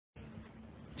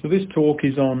So this talk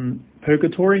is on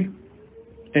purgatory,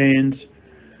 and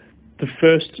the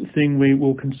first thing we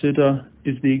will consider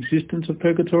is the existence of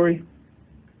purgatory.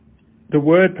 The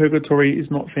word purgatory is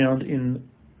not found in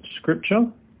Scripture,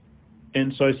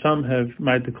 and so some have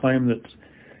made the claim that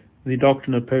the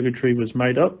doctrine of purgatory was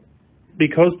made up.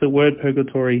 Because the word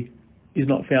purgatory is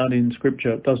not found in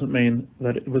Scripture, it doesn't mean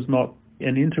that it was not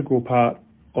an integral part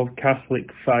of Catholic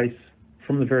faith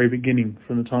from the very beginning,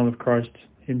 from the time of Christ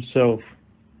himself.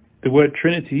 The word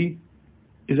Trinity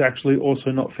is actually also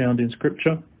not found in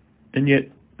Scripture, and yet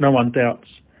no one doubts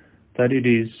that it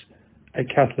is a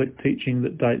Catholic teaching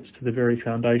that dates to the very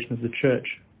foundation of the Church.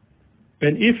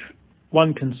 And if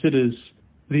one considers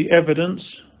the evidence,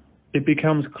 it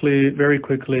becomes clear very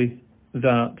quickly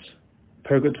that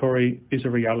purgatory is a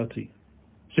reality.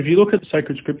 So if you look at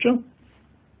sacred Scripture,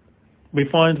 we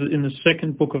find that in the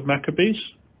second book of Maccabees,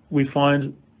 we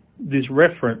find this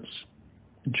reference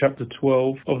in chapter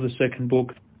 12 of the second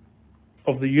book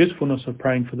of the usefulness of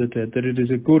praying for the dead, that it is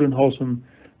a good and wholesome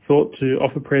thought to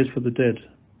offer prayers for the dead.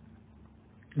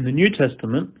 In the New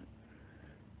Testament,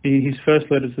 in his first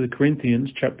letter to the Corinthians,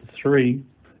 chapter 3,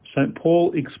 St.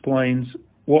 Paul explains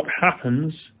what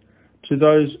happens to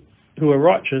those who are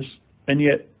righteous and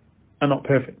yet are not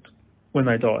perfect when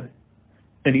they die.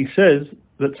 And he says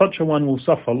that such a one will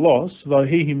suffer loss, though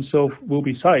he himself will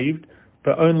be saved,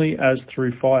 but only as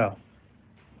through fire.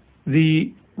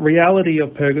 The reality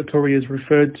of purgatory is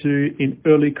referred to in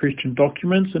early Christian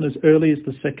documents, and as early as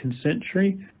the 2nd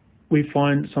century, we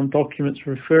find some documents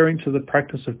referring to the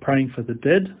practice of praying for the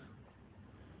dead.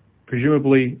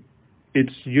 Presumably,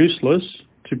 it's useless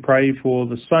to pray for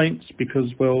the saints because,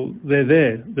 well, they're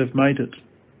there, they've made it.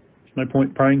 There's no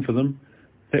point praying for them,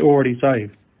 they're already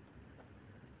saved.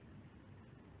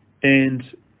 And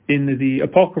in the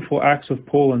apocryphal Acts of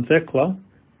Paul and Thecla,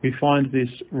 we find this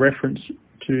reference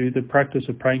to the practice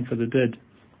of praying for the dead.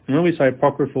 And when we say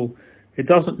apocryphal, it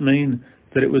doesn't mean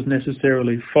that it was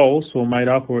necessarily false or made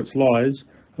up or it's lies.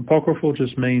 Apocryphal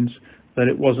just means that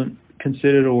it wasn't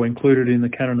considered or included in the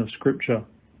canon of Scripture.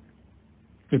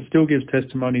 It still gives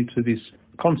testimony to this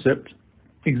concept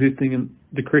existing in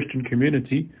the Christian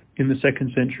community in the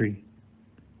 2nd century.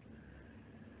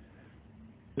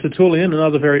 Tertullian,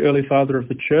 another very early father of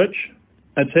the Church,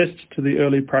 attests to the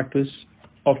early practice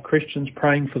of Christians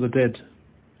praying for the dead.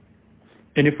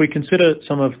 And if we consider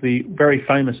some of the very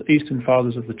famous Eastern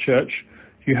Fathers of the Church,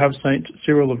 you have St.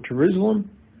 Cyril of Jerusalem,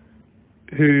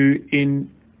 who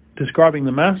in describing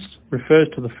the Mass refers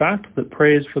to the fact that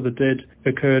prayers for the dead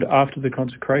occurred after the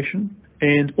consecration,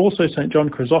 and also St. John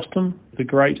Chrysostom, the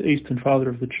great Eastern Father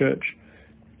of the Church,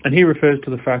 and he refers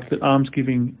to the fact that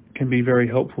almsgiving can be very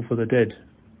helpful for the dead.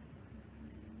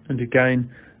 And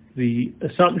again, the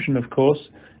assumption, of course,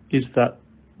 is that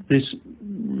this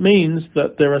means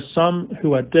that there are some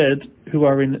who are dead who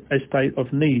are in a state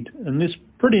of need, and this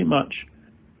pretty much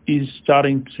is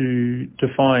starting to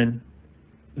define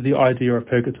the idea of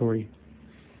purgatory.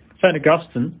 St.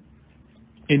 Augustine,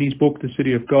 in his book The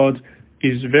City of God,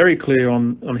 is very clear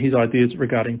on his ideas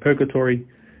regarding purgatory,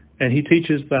 and he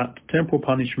teaches that temporal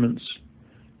punishments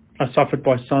are suffered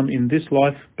by some in this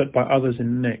life, but by others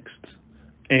in the next.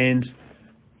 And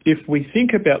if we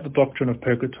think about the doctrine of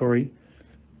purgatory,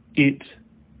 it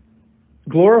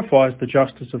glorifies the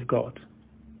justice of God.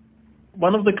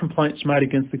 One of the complaints made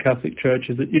against the Catholic Church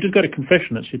is that you just go to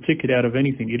confession, it's your ticket out of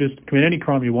anything. You just commit any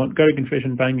crime you want, go to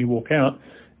confession, bang, you walk out,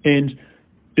 and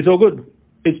it's all good.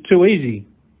 It's too easy.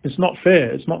 It's not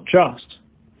fair. It's not just.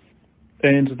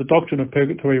 And the doctrine of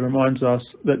purgatory reminds us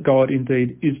that God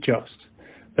indeed is just.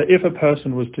 That if a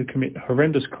person was to commit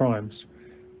horrendous crimes,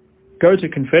 go to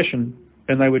confession,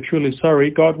 and they were truly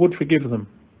sorry, God would forgive them.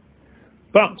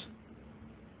 But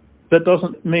that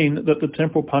doesn't mean that the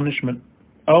temporal punishment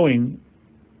owing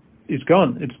is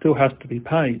gone. It still has to be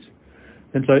paid.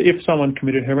 And so if someone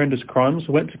committed horrendous crimes,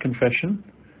 went to confession,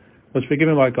 was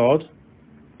forgiven by God,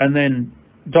 and then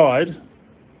died,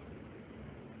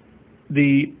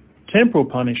 the temporal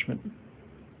punishment,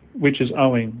 which is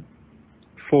owing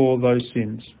for those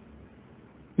sins,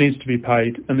 needs to be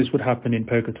paid, and this would happen in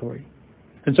purgatory.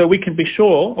 And so we can be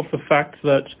sure of the fact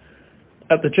that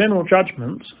at the general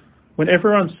judgment, when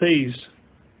everyone sees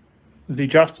the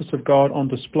justice of God on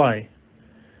display,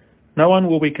 no one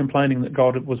will be complaining that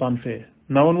God was unfair.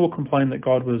 No one will complain that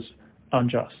God was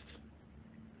unjust.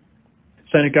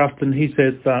 St. Augustine, he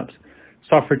says that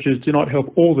suffrages do not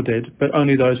help all the dead, but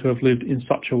only those who have lived in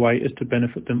such a way as to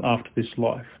benefit them after this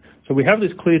life. So we have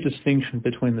this clear distinction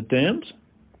between the damned,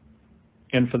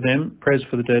 and for them, prayers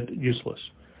for the dead, useless.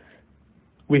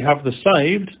 We have the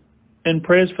saved, And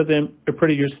prayers for them are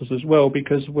pretty useless as well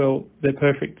because, well, they're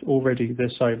perfect already.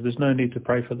 They're saved. There's no need to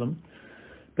pray for them.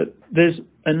 But there's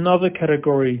another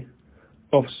category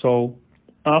of soul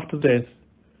after death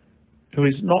who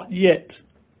is not yet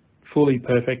fully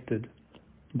perfected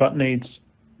but needs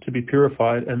to be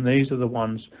purified, and these are the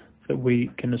ones that we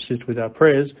can assist with our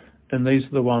prayers, and these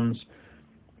are the ones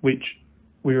which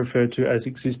we refer to as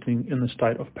existing in the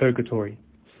state of purgatory.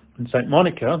 And St.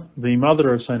 Monica, the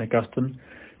mother of St. Augustine,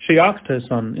 she asked her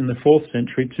son in the 4th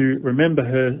century to remember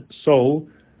her soul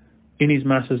in his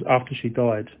masses after she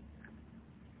died.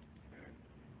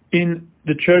 In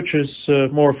the Church's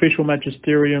more official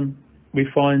magisterium, we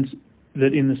find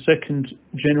that in the Second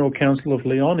General Council of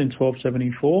Lyon in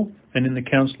 1274 and in the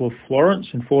Council of Florence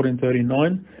in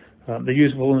 1439, the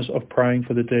usefulness of praying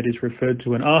for the dead is referred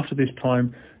to, and after this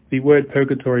time the word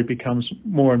purgatory becomes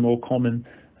more and more common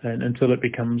until it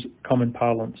becomes common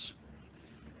parlance.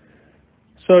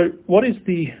 So what is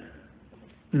the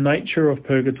nature of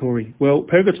purgatory? Well,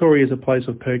 purgatory is a place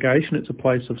of purgation, it's a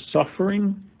place of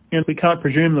suffering, and we can't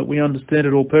presume that we understand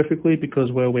it all perfectly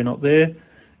because, well, we're not there,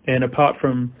 and apart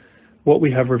from what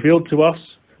we have revealed to us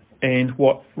and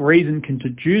what reason can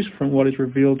deduce from what is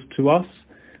revealed to us,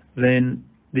 then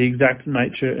the exact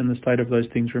nature and the state of those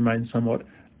things remain somewhat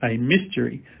a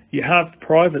mystery. You have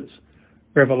private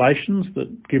revelations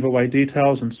that give away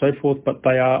details and so forth, but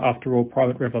they are, after all,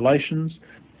 private revelations.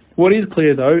 What is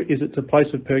clear, though, is it's a place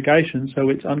of purgation, so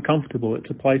it's uncomfortable. It's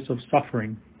a place of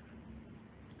suffering.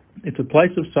 It's a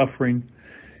place of suffering,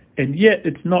 and yet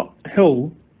it's not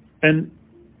hell, and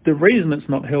the reason it's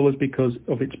not hell is because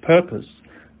of its purpose.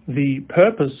 The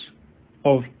purpose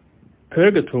of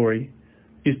purgatory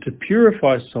is to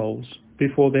purify souls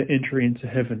before their entry into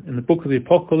heaven. In the book of the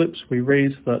Apocalypse, we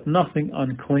read that nothing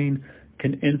unclean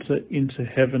can enter into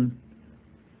heaven.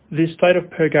 This state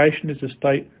of purgation is a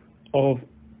state of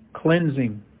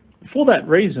cleansing. For that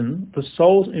reason, the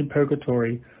souls in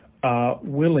purgatory are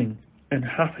willing and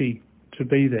happy to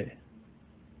be there.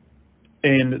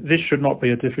 And this should not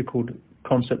be a difficult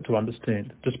concept to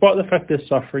understand. Despite the fact they're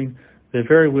suffering, they're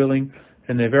very willing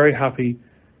and they're very happy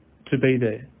to be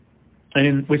there.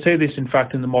 And we see this, in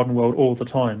fact, in the modern world all the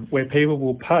time, where people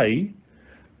will pay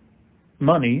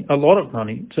money, a lot of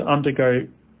money, to undergo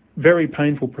very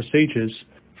painful procedures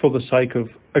for the sake of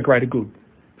a greater good,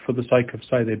 for the sake of,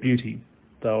 say, their beauty.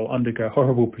 They'll undergo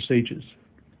horrible procedures.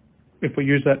 If we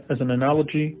use that as an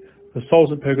analogy, the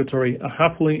souls in purgatory are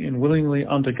happily and willingly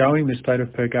undergoing this state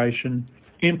of purgation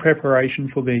in preparation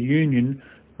for their union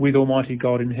with Almighty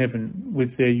God in heaven,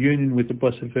 with their union with the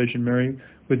Blessed Virgin Mary,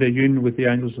 with their union with the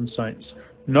angels and saints.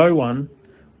 No one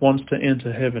wants to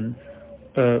enter heaven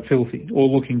filthy or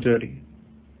looking dirty.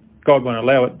 God won't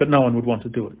allow it, but no one would want to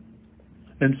do it.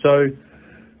 And so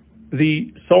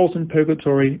the souls in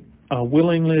purgatory are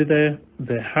willingly there,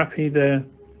 they're happy there,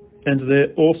 and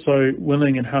they're also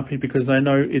willing and happy because they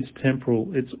know it's temporal.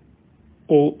 It's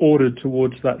all ordered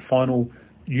towards that final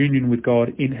union with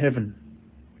God in heaven.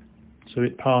 So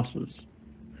it passes.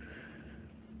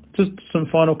 Just some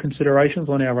final considerations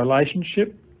on our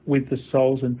relationship with the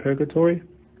souls in purgatory.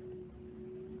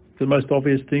 The most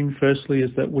obvious thing, firstly,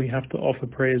 is that we have to offer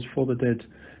prayers for the dead.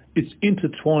 It's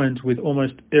intertwined with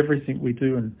almost everything we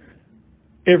do, and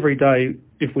every day,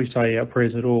 if we say our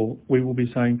prayers at all, we will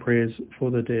be saying prayers for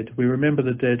the dead. We remember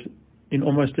the dead in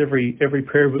almost every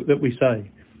prayer that we say,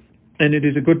 and it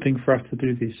is a good thing for us to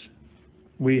do this.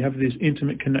 We have this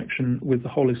intimate connection with the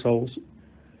holy souls,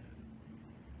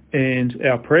 and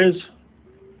our prayers,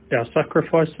 our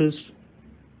sacrifices,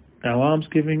 our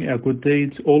almsgiving, our good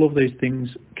deeds, all of these things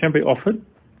can be offered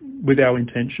with our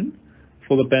intention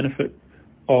for the benefit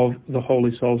of the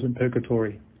holy souls in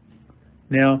purgatory.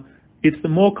 Now, it's the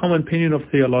more common opinion of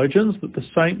theologians that the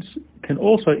saints can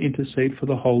also intercede for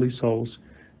the holy souls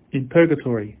in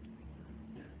purgatory.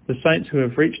 The saints who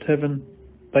have reached heaven,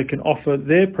 they can offer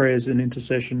their prayers and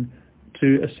intercession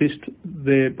to assist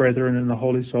their brethren and the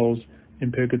holy souls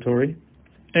in purgatory.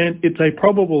 And it's a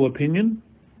probable opinion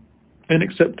and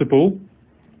acceptable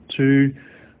to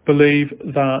believe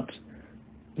that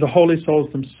the holy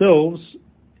souls themselves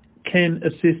can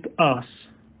assist us,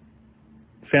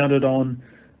 founded on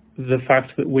the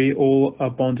fact that we all are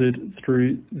bonded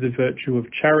through the virtue of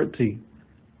charity.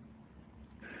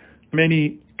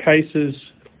 Many cases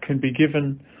can be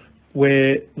given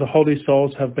where the holy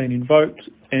souls have been invoked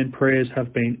and prayers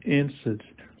have been answered.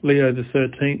 Leo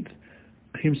XIII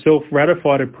himself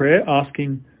ratified a prayer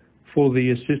asking for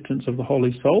the assistance of the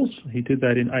holy souls. He did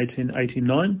that in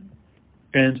 1889.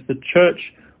 And the Church,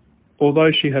 although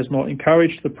she has not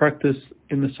encouraged the practice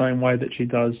in the same way that she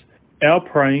does our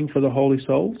praying for the holy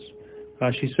souls,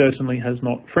 she certainly has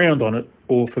not frowned on it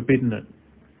or forbidden it.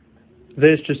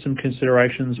 There's just some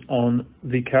considerations on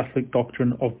the Catholic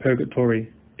doctrine of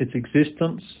purgatory, its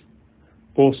existence,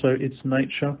 also its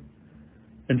nature,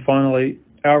 and finally,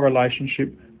 our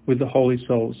relationship with the holy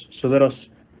souls. So let us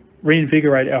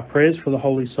reinvigorate our prayers for the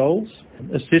holy souls,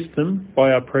 assist them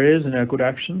by our prayers and our good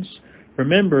actions,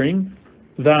 remembering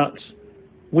that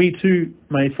we too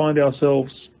may find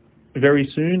ourselves very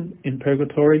soon in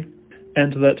purgatory,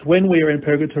 and that when we are in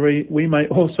purgatory, we may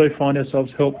also find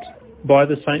ourselves helped by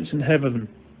the saints in heaven.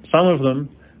 Some of them,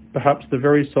 perhaps the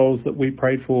very souls that we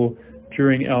prayed for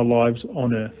during our lives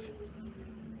on earth.